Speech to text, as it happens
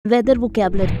Weather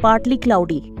vocabulary: partly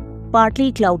cloudy.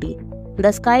 Partly cloudy.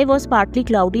 The sky was partly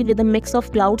cloudy with a mix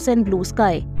of clouds and blue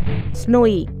sky.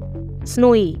 Snowy.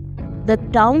 Snowy. The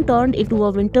town turned into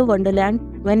a winter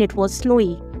wonderland when it was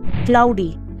snowy.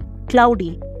 Cloudy.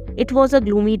 Cloudy. It was a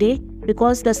gloomy day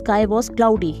because the sky was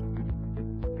cloudy.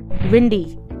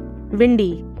 Windy.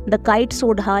 Windy. The kite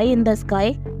soared high in the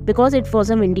sky because it was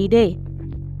a windy day.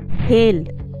 Hail.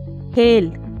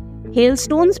 Hail.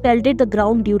 Hailstones pelted the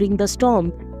ground during the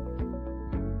storm.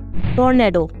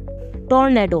 Tornado.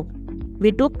 Tornado.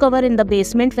 We took cover in the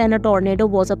basement when a tornado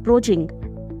was approaching.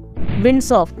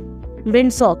 Windsock.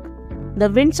 Windsock. The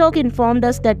windsock informed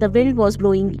us that the wind was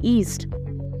blowing east.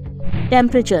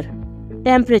 Temperature.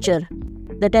 Temperature.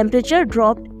 The temperature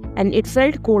dropped and it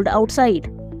felt cold outside.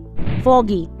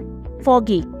 Foggy.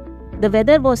 Foggy. The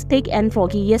weather was thick and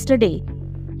foggy yesterday.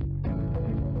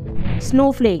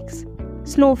 Snowflakes.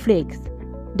 Snowflakes.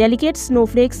 Delicate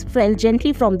snowflakes fell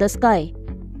gently from the sky.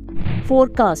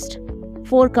 Forecast.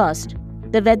 Forecast.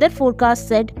 The weather forecast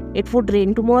said it would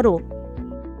rain tomorrow.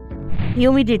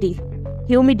 Humidity.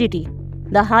 Humidity.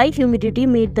 The high humidity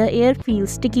made the air feel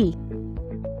sticky.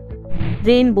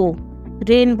 Rainbow.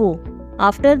 Rainbow.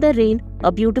 After the rain,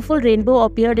 a beautiful rainbow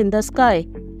appeared in the sky.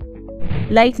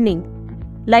 Lightning.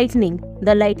 Lightning.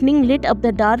 The lightning lit up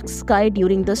the dark sky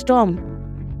during the storm.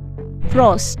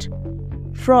 Frost.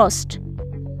 Frost.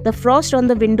 The frost on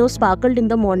the window sparkled in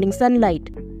the morning sunlight.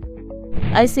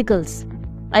 Icicles.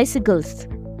 Icicles.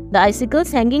 The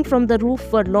icicles hanging from the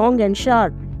roof were long and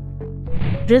sharp.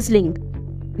 Drizzling.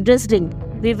 Drizzling.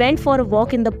 We went for a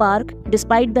walk in the park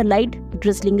despite the light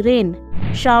drizzling rain.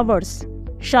 Showers.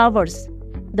 Showers.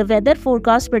 The weather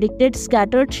forecast predicted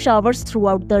scattered showers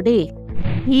throughout the day.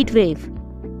 Heat wave.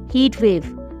 Heat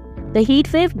wave. The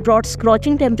heat wave brought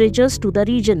scorching temperatures to the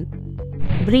region.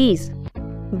 Breeze.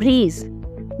 Breeze.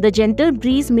 The gentle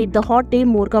breeze made the hot day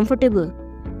more comfortable.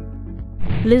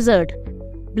 Blizzard.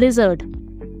 Blizzard.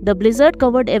 The blizzard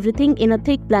covered everything in a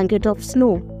thick blanket of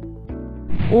snow.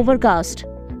 Overcast.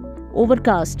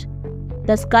 Overcast.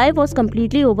 The sky was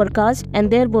completely overcast and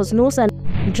there was no sun.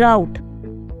 Drought.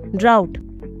 Drought.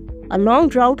 A long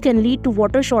drought can lead to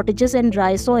water shortages and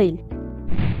dry soil.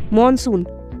 Monsoon.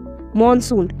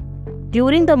 Monsoon.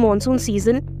 During the monsoon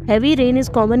season, heavy rain is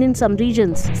common in some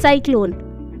regions.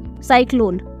 Cyclone.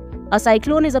 Cyclone. A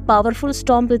cyclone is a powerful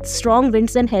storm with strong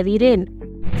winds and heavy rain.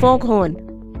 Foghorn.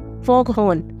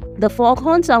 Foghorn. The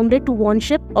foghorn sounded to warn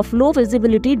ship of low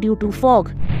visibility due to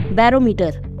fog.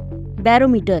 Barometer.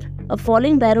 Barometer. A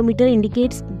falling barometer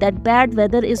indicates that bad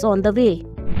weather is on the way.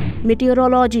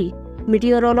 Meteorology.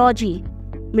 Meteorology.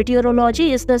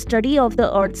 Meteorology is the study of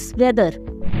the Earth's weather.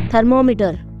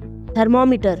 Thermometer.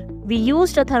 Thermometer. We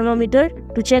used a thermometer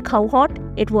to check how hot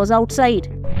it was outside.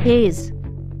 Haze.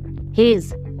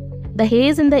 Haze. The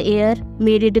haze in the air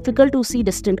made it difficult to see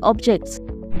distant objects.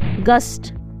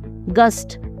 Gust.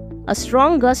 Gust. A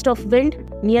strong gust of wind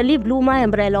nearly blew my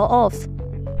umbrella off.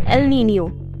 El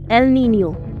Niño. El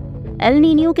Niño. El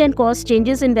Niño can cause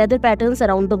changes in weather patterns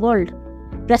around the world.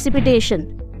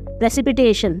 Precipitation.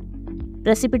 Precipitation.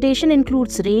 Precipitation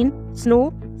includes rain,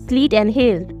 snow, sleet and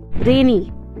hail.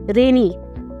 Rainy. Rainy.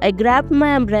 I grabbed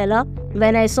my umbrella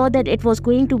when I saw that it was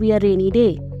going to be a rainy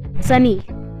day. Sunny.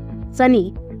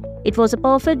 Sunny. It was a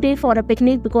perfect day for a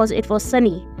picnic because it was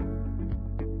sunny.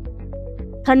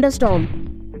 Thunderstorm.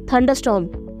 Thunderstorm.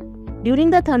 During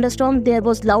the thunderstorm, there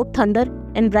was loud thunder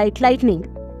and bright lightning.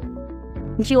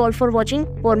 Thank you all for watching.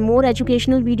 For more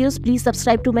educational videos, please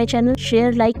subscribe to my channel,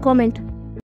 share, like, comment.